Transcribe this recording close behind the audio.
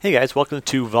Hey guys, welcome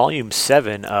to Volume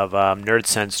 7 of Nerd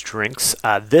Sense Drinks.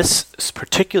 This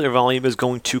particular volume is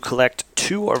going to collect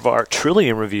two of our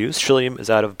Trillium reviews. Trillium is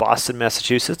out of Boston,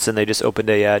 Massachusetts, and they just opened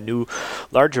a new,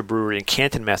 larger brewery in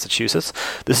Canton, Massachusetts.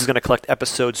 This is going to collect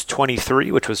episodes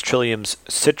 23, which was Trillium's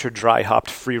Citra Dry Hopped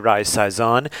Free Rise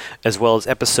Saison, as well as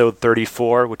episode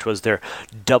 34, which was their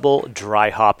Double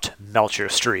Dry Hopped Melcher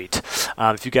Street.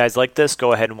 If you guys like this,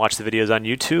 go ahead and watch the videos on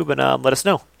YouTube and let us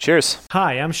know. Cheers.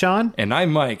 Hi, I'm Sean. And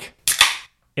I'm Mike.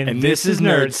 And this is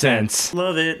Nerd Sense.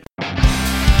 Love it.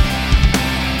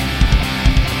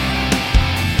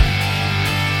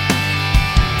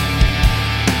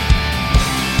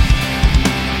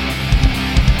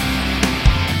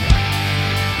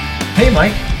 Hey,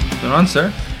 Mike. What's going on,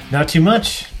 sir? Not too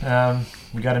much.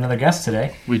 We got another guest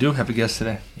today. We do have a guest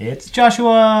today. It's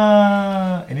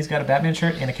Joshua, and he's got a Batman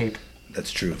shirt and a cape.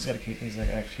 That's true. He's got a cape.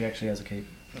 He actually has a cape.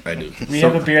 I do. We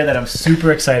have a beer that I'm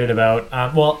super excited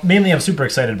about. Mainly I'm super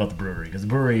excited about the brewery because the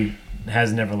brewery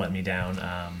has never let me down.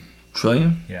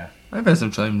 Trillium? Yeah. I've had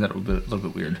some Trillium that were a little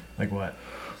bit weird. Like what?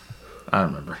 I don't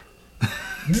remember.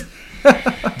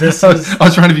 This I is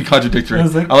was trying to be contradictory. I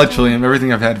was like- I like Trillium.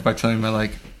 Everything I've had by Trillium I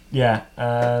like. yeah.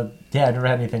 I've never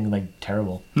had anything like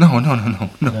terrible. No.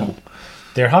 No.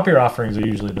 Their hop beer offerings are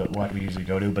usually what we usually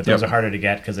go to, but those Yep. are harder to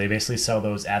get because they basically sell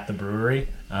those at the brewery,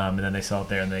 and then they sell it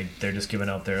there, and they're just giving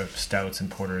out their stouts and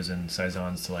porters and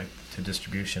saisons to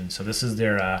distribution. So this is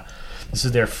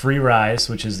their Free Rise,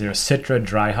 which is their Citra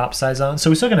Dry Hop Saison. So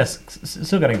we're still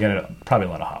gonna get probably a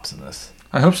lot of hops in this.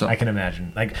 I hope so. I can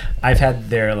imagine. Like I've had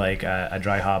their a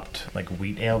dry hopped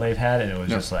wheat ale they've had, and it was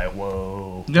Yep. just like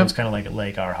whoa. Yep. It's kind of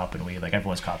like our hop and wheat. Like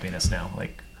everyone's copying us now.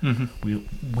 Like. We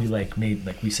we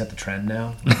set the trend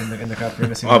now in the craft beer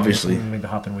industry. Obviously. We made the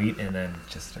hop and wheat, and then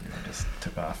everyone just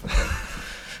took off.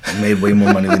 You made way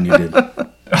more money than you did.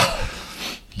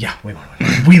 Yeah, way more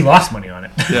money. We lost money on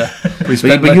it. Yeah. We But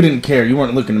spent you didn't care. You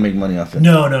weren't looking to make money off it.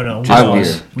 No. I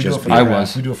was. We do it Just for the I craft.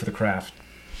 was. We do it for the craft.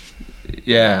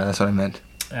 Yeah, that's what I meant.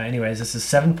 Anyways, this is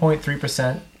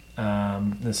 7.3%.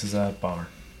 This is a bomber.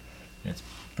 It's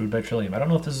brewed by Trillium. I don't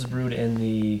know if this is brewed in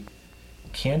the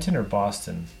Canton or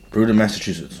Boston. Brewed in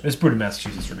Massachusetts. It's brewed in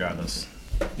Massachusetts, regardless.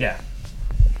 Yeah.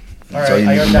 All That's all right, you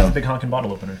I need already to got know. the big honking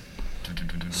bottle opener.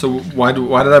 So why did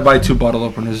I buy two bottle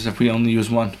openers if we only use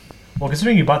one? Well,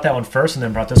 considering you bought that one first and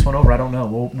then brought this one over, I don't know.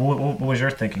 What was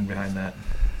your thinking behind that?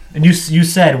 And you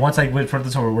said once I went for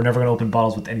this over, we're never going to open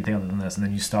bottles with anything other than this, and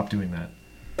then you stopped doing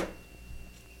that.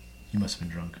 You must have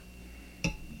been drunk.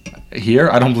 Here?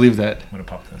 I don't believe that. I'm going to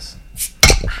pop this.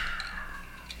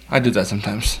 I do that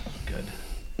sometimes. Good.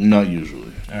 Not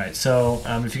usually. All right, so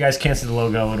if you guys can't see the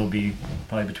logo, it'll be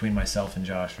probably between myself and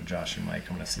Josh, or Josh and Mike.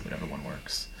 I'm going to see whatever one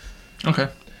works. Okay.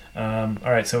 All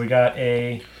right, so we got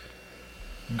a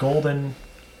golden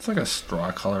It's like a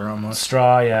straw color almost.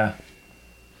 straw, yeah.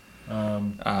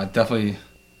 Definitely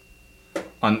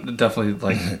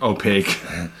like opaque.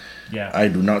 Yeah. I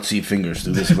do not see fingers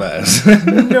through this glass.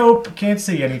 Nope, can't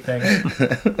see anything.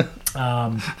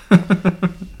 And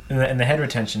the head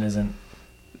retention isn't,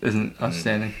 Isn't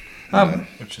outstanding.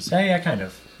 which is yeah, kind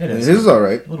of. It This is is all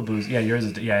right. a little boozy. Yeah, yours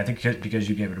is. Yeah, I think because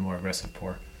you gave it a more aggressive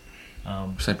pour.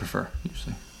 Which I prefer,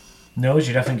 usually. Nose,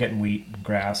 you're definitely getting wheat,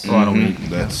 grass. A lot of wheat.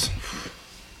 That's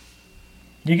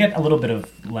You get a little bit of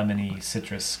lemony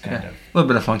citrus kind Yeah. of. A little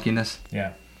bit of funkiness.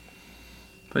 Yeah,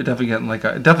 But you're definitely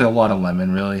getting definitely a lot of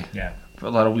lemon, really. yeah. A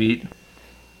lot of wheat.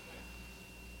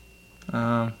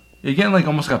 You're getting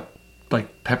almost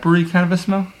peppery kind of a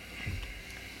smell.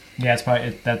 Yeah, it's probably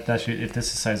that should, if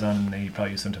this is saison, then you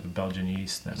probably use some type of Belgian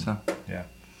yeast. Then So yeah,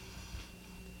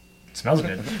 it smells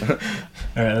good.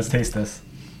 All right, let's taste this.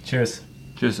 Cheers.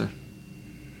 cheers, sir.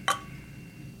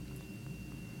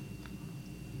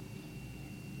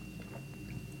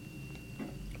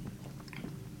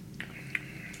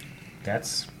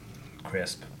 That's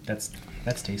crisp. That's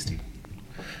tasty.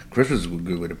 crisp is a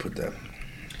good way to put that.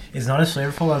 It's not as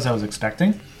flavorful as I was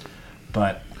expecting,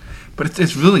 but But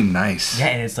it's really nice. yeah,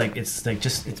 and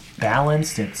it's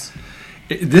balanced.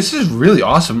 This is really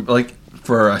awesome. Like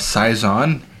for a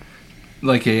saison,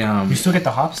 like a You still get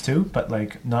the hops too, but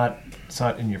it's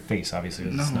not in your face. Obviously,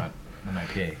 it's No. not an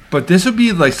IPA. But this would be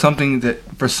something that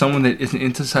for someone that isn't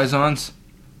into saisons,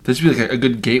 this would be a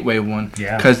good gateway one.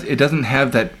 Yeah. Because it doesn't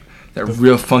have that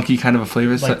real funky kind of a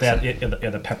flavor. Like that,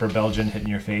 the pepper Belgian hitting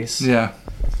your face. Yeah.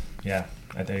 Yeah,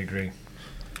 I agree.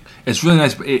 It's really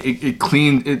nice. But it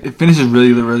clean. It finishes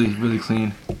really, really, really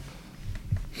clean.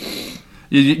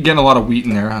 You're getting a lot of wheat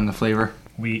in there on the flavor.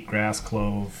 Wheat, grass,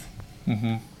 clove.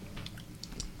 Mm-hmm.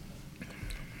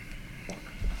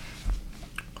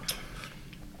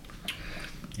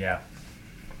 Yeah.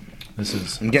 This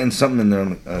is I'm getting something in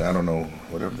there. I don't know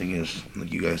what everything is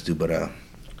like you guys do, but well,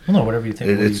 no, whatever you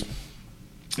think. it's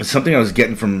something I was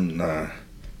getting from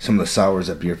some of the sours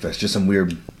at Beer Fest. Just some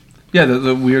weird. Yeah,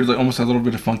 the weird, like, almost a little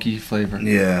bit of funky flavor.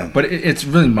 Yeah, But it's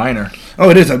really minor. oh,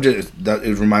 it is.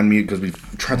 It reminded me because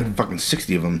we've tried like fucking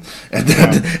 60 of them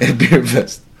at Beer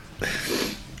Fest.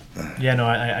 Yeah, no,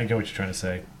 I get what you're trying to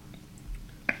say.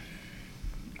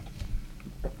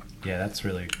 Yeah, that's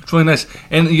really... It's really nice.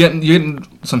 And you're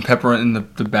getting some pepper in the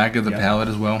back of the palate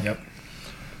as well. Yep.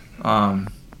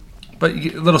 But you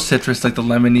get a little citrus, like the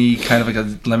lemony, kind of like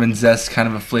a lemon zest kind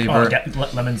of a flavor. Oh, yeah,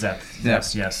 lemon zest. Yeah.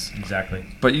 Yes, exactly.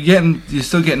 But you're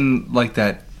still getting like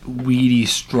that weedy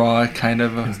straw kind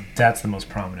of a... That's the most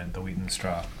prominent, the wheat and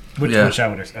straw. Which I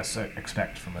would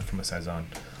expect from a Saison.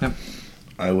 Yep.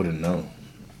 I wouldn't know.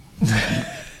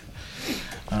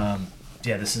 Yeah,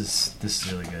 this is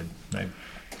really good.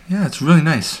 Yeah, it's really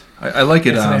nice. I like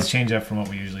it. It's a nice change up from what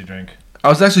we usually drink. I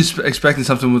was actually expecting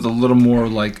something with a little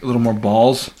more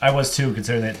balls. I was too,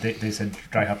 considering that they said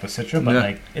dry hop with Citra, but Yeah.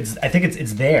 like I think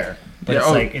it's there, but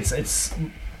Yeah, it's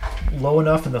low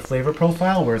enough in the flavor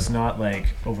profile where it's not like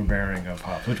overbearing of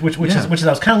hops, which Yeah. is I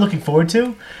was kind of looking forward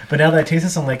to, but now that I taste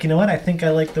this, I'm like, you know what? I think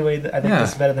I like the way that I think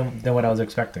this is better than what I was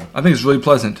expecting. I think it's really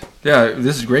pleasant. Yeah,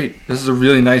 this is great. This is a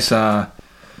really nice.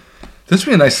 This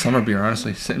would be a nice summer beer,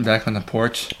 honestly. Sitting back on the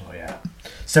porch. Oh yeah,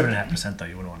 7.5% though.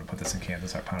 You wouldn't want to put this in cans and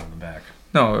start pounding them back.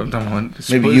 No, I'm talking about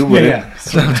Maybe you would. Yeah,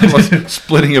 I'm talking about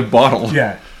splitting a bottle.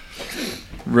 yeah,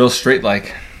 Real straight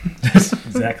like.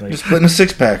 exactly. You're splitting a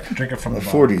 6-pack. Drink it from the of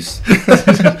bottle. 40s.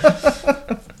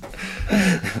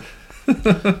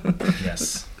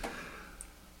 Yes.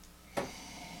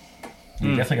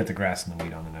 You definitely got the grass and the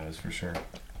wheat on the nose for sure.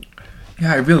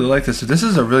 Yeah, I really like this. So this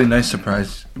is a really nice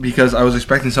surprise because I was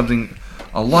expecting something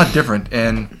a lot different,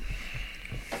 and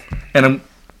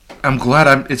I'm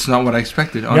glad it's not what I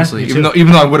expected. Honestly, me even too.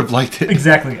 though I would have liked it.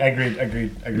 Exactly.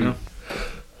 Agreed. Yeah.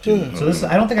 So this,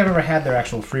 I don't think I've ever had their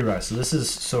actual Free Rise.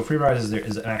 So Free Rise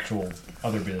is an actual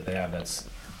other beer that they have that's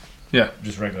Yeah,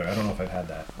 just regular. I don't know if I've had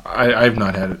that. I've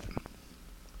not had it.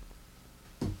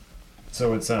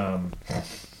 So it's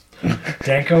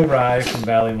Danko Rye from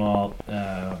Valley Malt,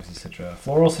 obviously Citra.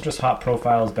 Floral citrus hop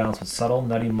profile is balanced with subtle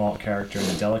nutty malt character and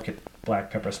a delicate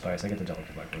black pepper spice. I get the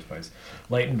delicate black pepper spice.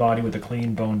 Light in body with a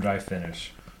clean bone dry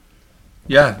finish.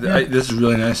 Yeah, this is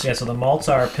really nice. Yeah, so the malts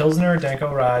are Pilsner,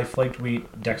 Danko Rye, flaked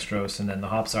wheat, dextrose, and then the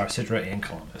hops are Citra and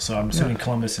Columbus. So I'm assuming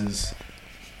Columbus is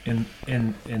in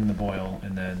the boil,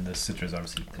 and then the Citra is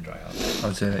obviously the dry hop. I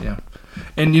would say that, yeah.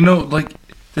 And you know, like,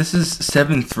 this is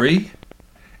 7.3,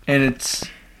 and it's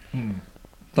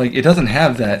like it doesn't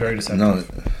have that. Very deceptive. No,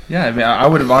 Yeah, I mean, I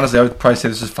would probably say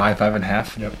this is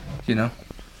 5.5. Yep. You know,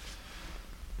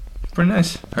 pretty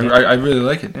nice. I really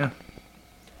like it. Yeah.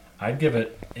 I'd give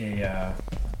it a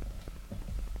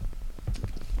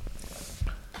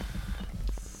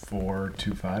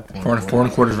 4.25.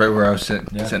 4.25 is right where I was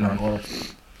sitting on. Well,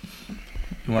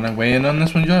 You want to weigh in on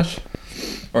this one, Josh?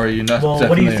 Or are you not? what do you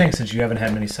familiar? think since you haven't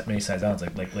had many saisons?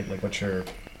 Like what's your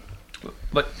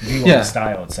Like, view on yeah. the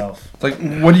style itself? Like,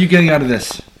 what are you getting out of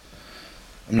this?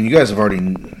 I mean, you guys have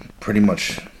already pretty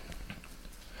much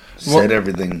said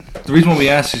everything. The reason why we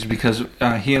asked is because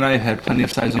he and I have had plenty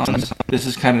of saisons. This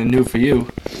is kind of new for you,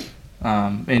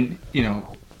 and you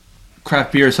know,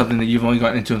 craft beer is something that you've only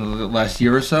gotten into in the last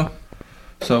year or so.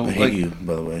 So, I hate like, you,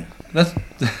 by the way. that's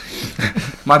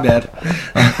my bad.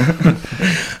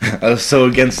 I was so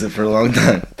against it for a long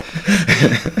time.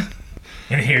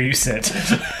 And here you sit,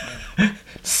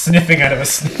 sniffing out of a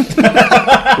sniff.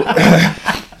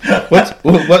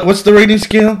 What's the rating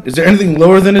scale? Is there anything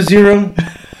lower than a 0?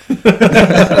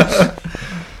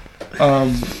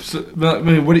 So, I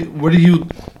mean,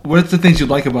 what's the things you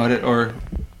like about it, or,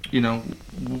 you know,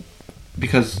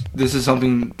 because this is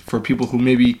something for people who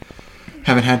maybe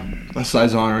haven't had a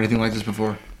saison or anything like this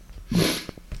before.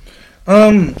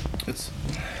 It's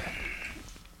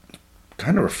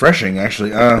kind of refreshing, actually.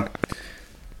 Yeah,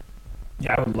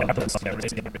 I would love this. Yeah,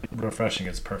 it's refreshing.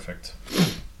 It's perfect.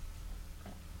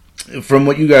 From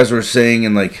what you guys were saying,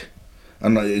 and like, I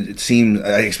don't know, it seemed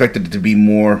I expected it to be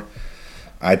more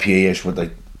IPA-ish with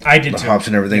like I did the too. hops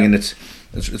and everything, Yeah. and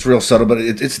it's real subtle, but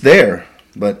it's there.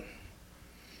 But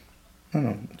I don't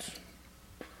know, it's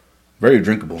very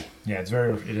drinkable. Yeah, it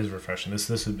is refreshing. This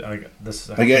would Like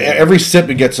every sip,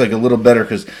 it gets like a little better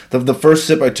because the first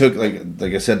sip I took,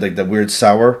 like I said, like that weird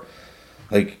sour,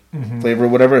 like flavor or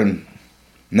whatever, and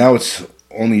now it's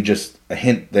only just a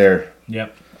hint there,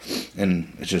 Yep.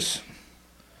 and it's just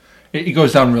It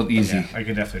goes down real easy. Yeah, I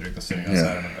could definitely drink this sitting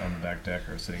outside on the back deck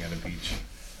or sitting at a beach.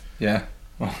 Yeah.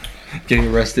 Well, getting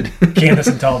arrested. Candace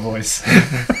and Tall Boys.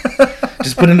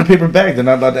 Just put it in a paper bag. They're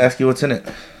not allowed to ask you what's in it.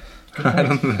 I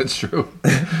don't think that's true.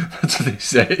 That's what they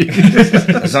say.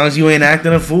 As long as you ain't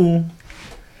acting a fool.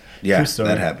 Yeah, True story.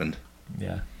 that happened.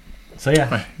 Yeah. So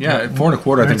yeah. Yeah, 4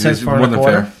 1/4 I think is $0.04 more than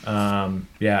fair.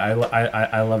 Yeah,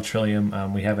 I love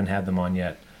Trillium. We haven't had them on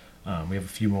yet. We have a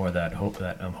few more that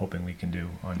I'm hoping we can do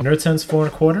on NerdSense 4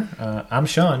 1/4. I'm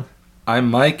Sean,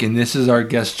 I'm Mike, and this is our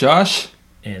guest Josh.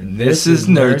 and This is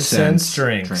NerdSense Sense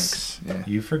Drinks. Drinks. Yeah.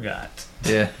 You forgot.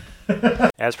 Yeah.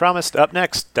 As promised, up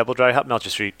next, Double Dry Hop Melcher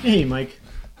Street. Hey, Mike.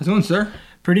 How's it going, sir?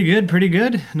 Pretty good, pretty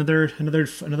good.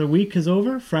 Another week is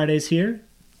over. Friday's here,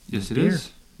 Yes, it Beer.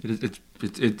 is.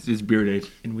 It's beer day.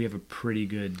 and we have a pretty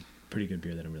good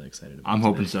beer that I'm really excited about. I'm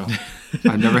hoping so.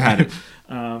 I've never had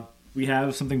it. We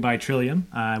have something by Trillium.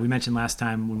 We mentioned last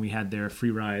time when we had their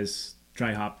Free Rise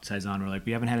dry hop saison. We're like,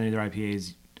 we haven't had any of their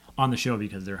IPAs on the show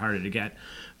because they're harder to get.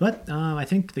 But I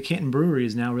think the Canton Brewery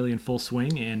is now really in full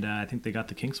swing, and I think they got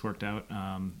the kinks worked out.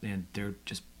 And they're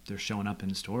showing up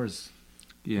in stores.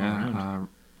 Yeah,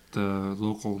 the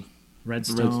local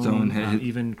Redstone had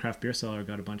even Craft Beer Cellar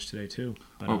got a bunch today too.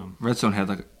 But Redstone had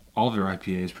like all of their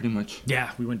IPAs pretty much.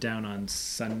 yeah, we went down on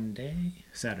Sunday.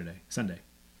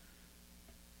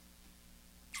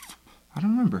 I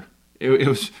don't remember. It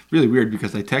was really weird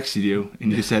because I texted you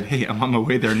and you said, "Hey, I'm on my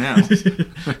way there now."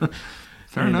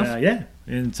 Fair enough. Yeah,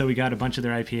 and so we got a bunch of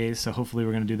their IPAs. So hopefully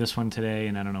we're going to do this one today,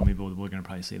 and I don't know, maybe we're going to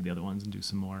probably save the other ones and do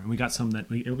some more. And we got some that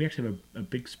we actually have a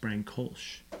Big Sprang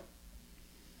Kolsch,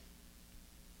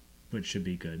 which should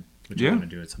be good, which Yeah. I want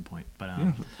to do at some point. But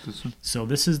Yeah, this one. so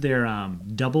this is their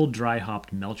double dry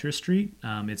hopped Melcher Street.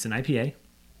 It's an IPA.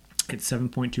 It's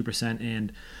 7.2%,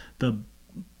 and the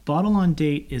bottle on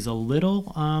date is a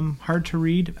little hard to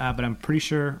read, but I'm pretty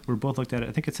sure we're both looked at it.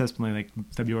 I think it says something like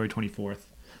February 24th.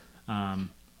 And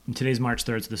today's March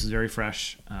 3rd, so this is very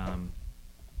fresh.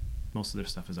 Most of their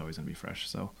stuff is always going to be fresh.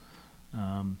 So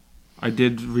I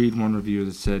did read one review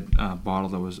that said a bottle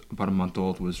that was about a month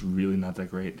old was really not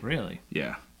that great. really,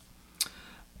 Yeah.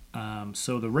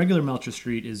 so the regular Melcher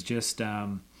Street is just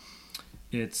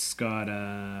it's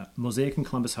got Mosaic and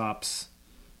Columbus hops,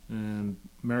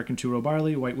 American two-row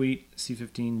barley, white wheat,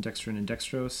 C15, dextrin, and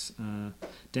dextrose.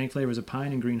 Dank flavors of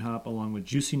pine and green hop, along with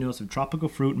juicy notes of tropical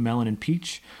fruit, melon, and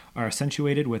peach, are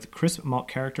accentuated with crisp malt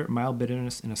character, mild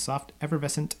bitterness, and a soft,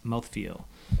 effervescent mouthfeel.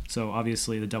 So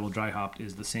obviously, the double dry hopped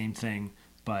is the same thing,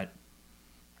 but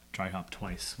dry hopped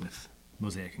twice with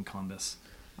Mosaic and Columbus.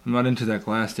 I'm not into that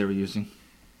glass they were using.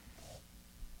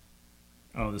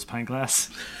 Oh, this pint glass.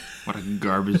 What a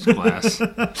garbage glass.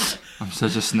 I'm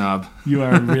such a snob. You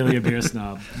are really a beer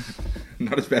snob.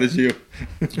 Not as bad as you.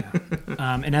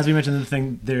 And as we mentioned in the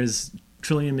thing, there's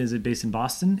Trillium is based in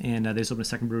Boston, and they just opened a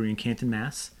second brewery in Canton,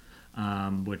 Mass,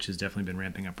 which has definitely been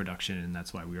ramping up production, and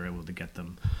that's why we were able to get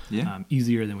them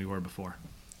easier than we were before.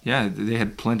 Yeah, they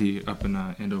had plenty up in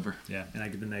Andover. Yeah,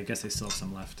 and I guess they still have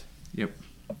some left. Yep.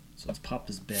 So let's pop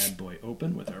this bad boy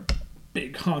open with our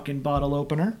big honking bottle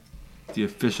opener. The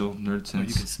official Nerd Oh, you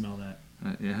Sense. can smell that.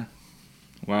 Yeah.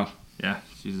 Wow. Yeah.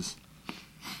 Jesus.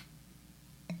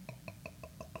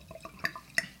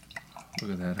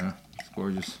 Look at that, huh? It's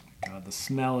gorgeous. God, the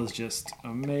smell is just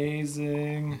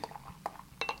amazing.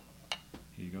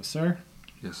 Here you go, sir.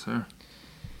 Yes, sir.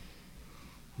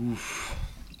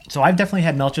 So I've definitely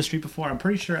had Melcher Street before. I'm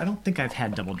pretty sure. I don't think I've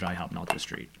had double dry hop Melcher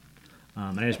Street.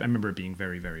 And I remember it being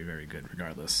very, very, very good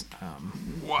regardless.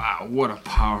 Wow. What a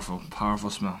powerful, powerful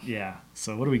smell. Yeah.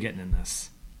 So what are we getting in this?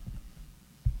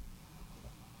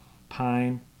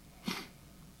 Pine.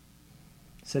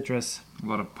 Citrus. A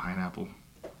lot of pineapple.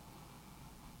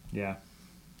 Yeah.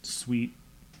 Sweet.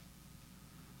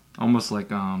 Almost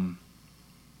like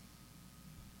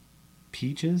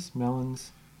Peaches.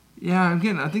 Melons. Yeah, I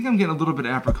think I'm getting a little bit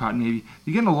of apricot maybe.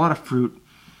 You're getting a lot of fruit.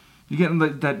 You're getting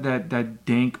like that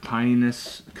dank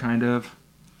pininess kind of.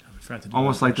 I forgot to do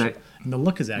Almost like that. And the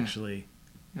look is actually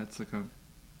Yeah, it's like a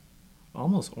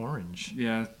almost orange.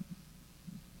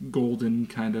 golden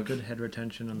kind of. Good head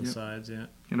retention on the Yep. sides, yeah.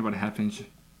 Getting about a half inch.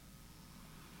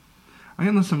 I'm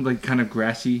getting some like kind of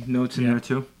grassy notes in Yeah. there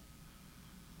too.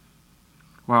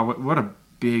 Wow, what a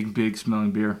big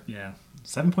smelling beer. Yeah.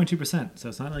 7.2%. So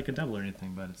it's not like a double or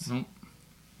anything, but it's Nope.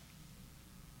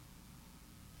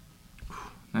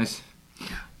 Nice.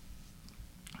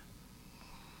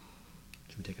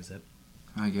 Should we take a sip?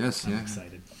 I guess, I'm yeah.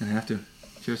 excited. Gonna have to.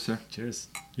 Cheers, sir. Cheers.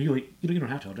 You don't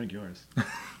have to. I'll drink yours.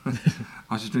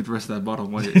 I'll just drink the rest of that bottle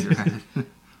while you're at it.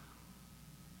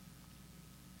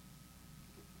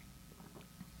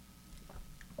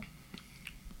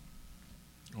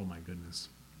 Oh my goodness.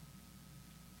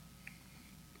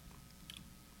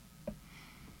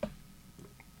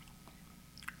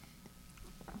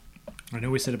 know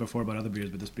we said it before about other beers,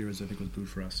 but this beer I think was brewed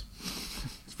for us.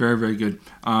 It's very, very good.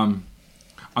 I'm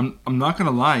not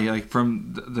gonna lie. Like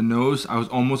from the nose, I was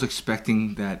almost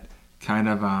expecting that kind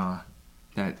of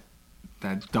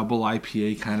that double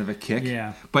IPA kind of a kick.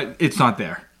 Yeah. But it's not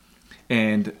there,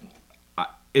 and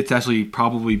it's actually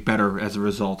probably better as a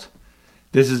result.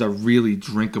 This is a really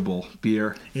drinkable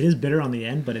beer. It is bitter on the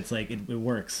end, but it's like it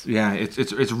works. Yeah,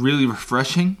 it's really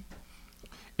refreshing.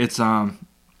 It's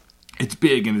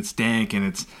big and it's dank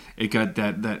and it got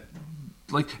that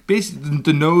like basically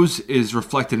the nose is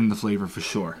reflected in the flavor for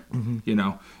sure. Mm-hmm. You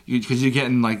know, because you're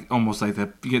getting like almost like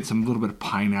that. You get some little bit of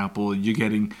pineapple. You're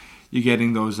getting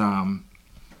those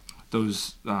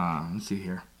let's see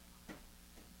here.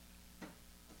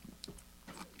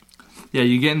 Yeah,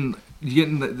 you're getting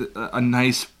a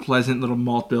nice, pleasant little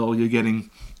malt bill. You're getting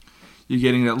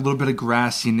that little bit of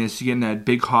grassiness. You're getting that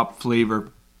big hop flavor.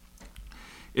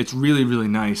 It's really, really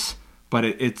nice, but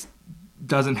it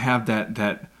doesn't have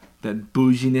that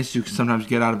bouginess you can sometimes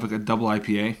get out of like a double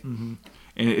IPA. Mm-hmm.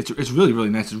 And it's really, really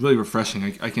nice. It's really refreshing.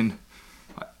 I can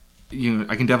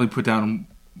definitely put down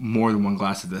more than one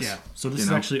glass of this. Yeah. So this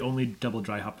is actually only double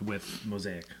dry hopped with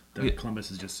Mosaic. The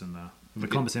Columbus is just in the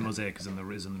Columbus and Mosaic is in the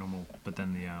normal, but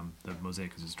then the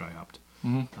Mosaic is just dry hopped.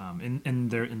 Mm-hmm.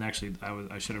 And actually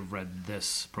I should have read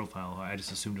this profile. I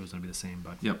just assumed it was going to be the same,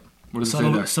 but Yep. What does it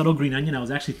say there? Subtle green onion. I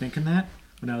was actually thinking that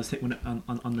when I was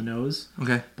on the nose.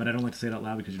 Okay. But I don't like to say it out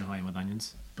loud because you know how I am with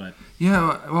onions. But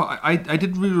yeah, well, I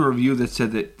did read a review that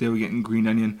said that they were getting green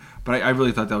onion, but I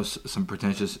really thought that was some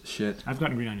pretentious shit. I've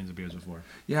gotten green onions in beers before.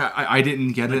 Yeah, I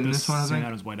didn't get it in this one. I St. think.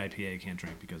 Adam's White IPA I can't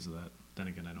drink because of that. Then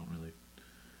again, I don't know.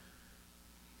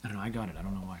 I got it. I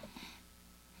don't know why.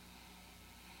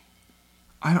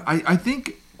 I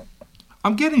think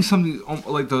I'm getting something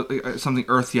like something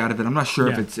earthy out of it. I'm not sure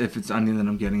Yeah. if it's onion that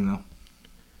I'm getting though.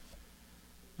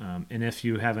 And if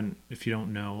you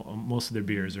don't know, most of their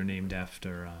beers are named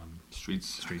after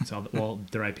Streets. Well,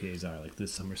 their IPAs are like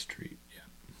this Summer Street,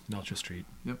 Melcher Street.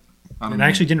 Yep. And I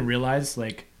actually didn't realize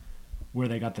like where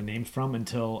they got the names from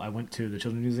until I went to the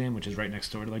Children's Museum, which is right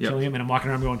next door to like Yep. Trillium, and I'm walking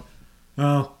around going,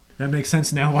 "Oh, that makes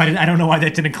sense now. I don't know why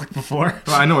that didn't click before."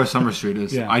 Well, I know where Summer Street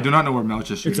is. Yeah. I do not know where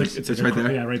Melcher Street is. It's It's right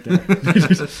there. Yeah, right there.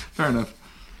 Fair enough.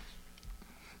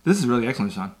 This is really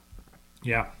excellent, Sean.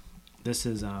 Yeah, this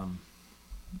is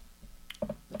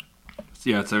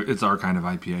Yeah, it's our kind of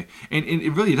IPA, and it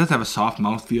really does have a soft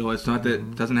mouthfeel. It's not that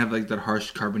it doesn't have like that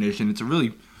harsh carbonation. It's a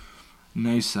really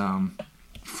nice,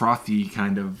 frothy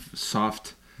kind of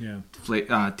soft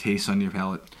taste on your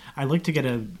palate. I'd like to get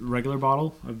a regular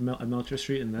bottle of Melcher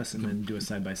Street and this, and then do a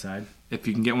side by side. If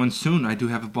you can get one soon, I do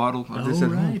have a bottle of this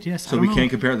at home, yes. so we can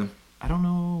compare them. I don't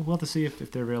know. We'll have to see if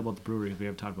they're available at the brewery. If we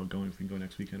have talked about going, if we can go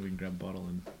next weekend, we can grab a bottle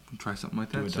and Try something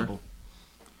like do that, a sir. double.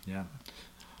 Yeah.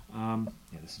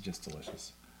 Yeah, this is just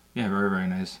delicious. Yeah, very, very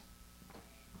nice.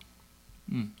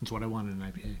 It's what I wanted in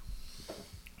an IPA.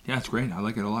 Yeah, it's great. I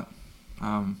like it a lot.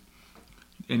 And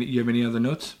you have any other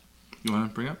notes you want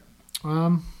to bring up?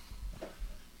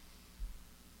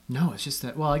 No, it's just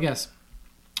that. Well,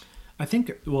 I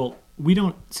think. Well,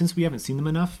 since we haven't seen them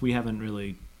enough. We haven't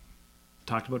really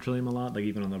talked about Trillium a lot, like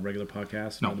even on the regular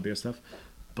podcast and all the beer stuff.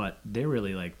 But they're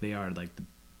really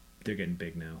they're getting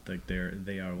big now. Like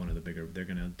they are one of the bigger.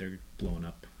 They're blowing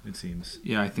up. It seems.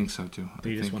 Yeah, I think so too.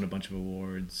 They just won a bunch of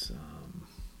awards.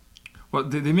 Well,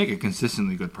 they make a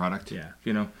consistently good product. Yeah.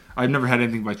 You know, I've never had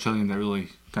anything by Trillium that really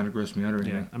kind of grossed me out or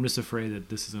anything. Yeah, I'm just afraid that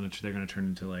they're gonna turn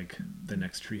into like the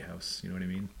next Treehouse. You know what I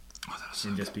mean? Oh, that was so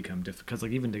And good. just become difficult because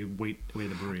like even to wait away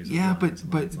the breweries. Yeah, lines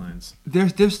and but lines and lines.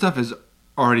 their stuff is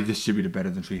already distributed better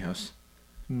than Treehouse.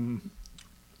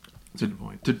 That's a good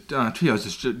point.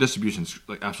 Treehouse distribution's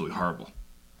like absolutely horrible.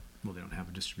 Well, they don't have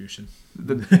a distribution.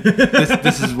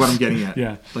 This is what I'm getting at.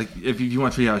 Yeah. Like if you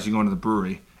want Treehouse, you go into the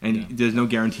brewery, and Yeah. there's no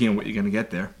guarantee on what you're going to get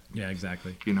there. Yeah,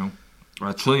 exactly. You know,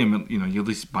 Trillium, you at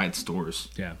least buy at stores.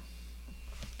 Yeah,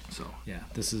 So yeah.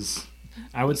 This is,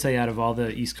 I would say, out of all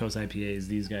the East Coast IPAs,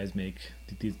 these guys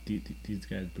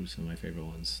brew some of my favorite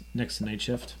ones. Next to Night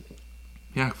Shift,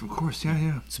 yeah, of course,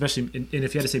 yeah. especially, and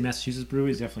if you had to say Massachusetts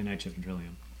breweries, definitely Night Shift and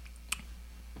Trillium.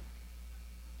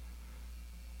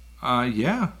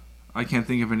 Yeah. I can't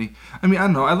think of any. I mean, I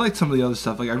don't know. I liked some of the other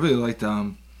stuff. Like I really liked that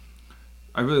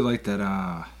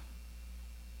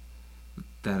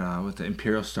with the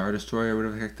Imperial Star Destroyer or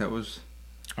whatever the heck that was.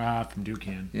 From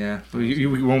Dukan. Yeah, we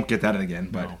won't get that again.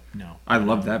 But No. I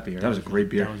love that beer. That was a great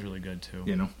beer. That was really good too.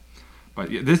 You know, but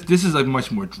yeah, this is like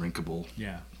much more drinkable.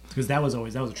 Yeah, because that was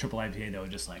a triple IPA that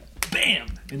was just like bam,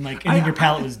 and then your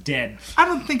palate was dead. I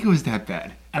don't think it was that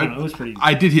bad. I don't know. It was pretty.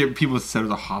 I did hear people said it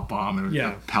was a hot bomb and it was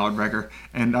Yeah. a palate wrecker,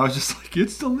 and I was just like,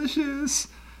 it's delicious.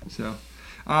 So,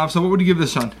 So what would you give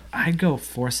this, Sean? I'd go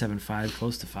 4.75,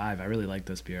 close to 5. I really like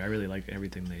this beer. I really like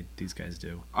everything these guys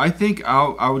do. I think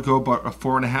I would go about a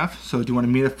 4.5. So do you want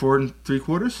to meet at 4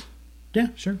 3/4? Yeah,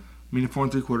 sure. Meet at 4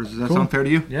 3/4. Does that Cool. sound fair to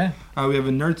you? Yeah. We have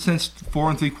a Nerd Sense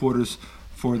 4 3/4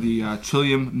 for the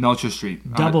Trillium Melcher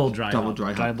Street. Double dry Double hop.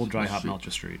 dry hop. Double dry hop Street.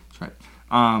 Melcher Street. That's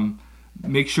right.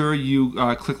 Make sure you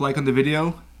click like on the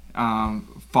video.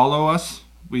 Follow us.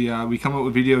 We come up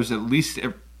with videos at least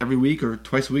every week or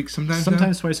twice a week sometimes.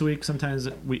 Sometimes twice a week. Sometimes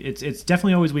it's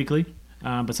definitely always weekly,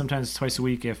 but sometimes twice a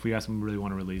week if we got something we really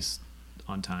want to release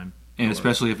on time. And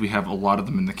especially if we have a lot of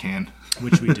them in the can.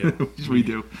 Which we do. Which we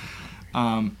do.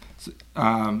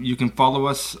 You can follow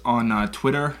us on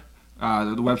Twitter.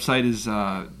 The website is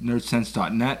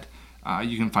nerdsense.net.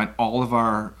 You can find all of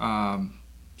our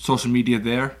social media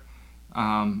there.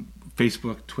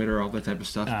 Facebook, Twitter, all that type of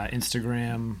stuff.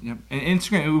 Instagram. Yep. And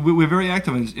Instagram, we're very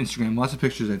active on Instagram. Lots of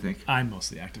pictures, I think. I'm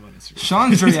mostly active on Instagram.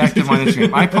 Sean's very active on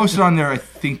Instagram. I posted on there, I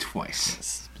think,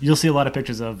 twice. You'll see a lot of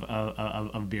pictures of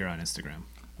beer on Instagram.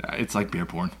 It's like beer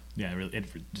porn. Yeah, really.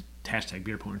 Hashtag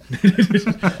beer porn.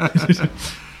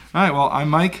 All right, well, I'm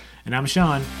Mike. And I'm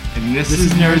Sean. And this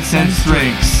is Nerd Sense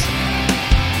Drinks.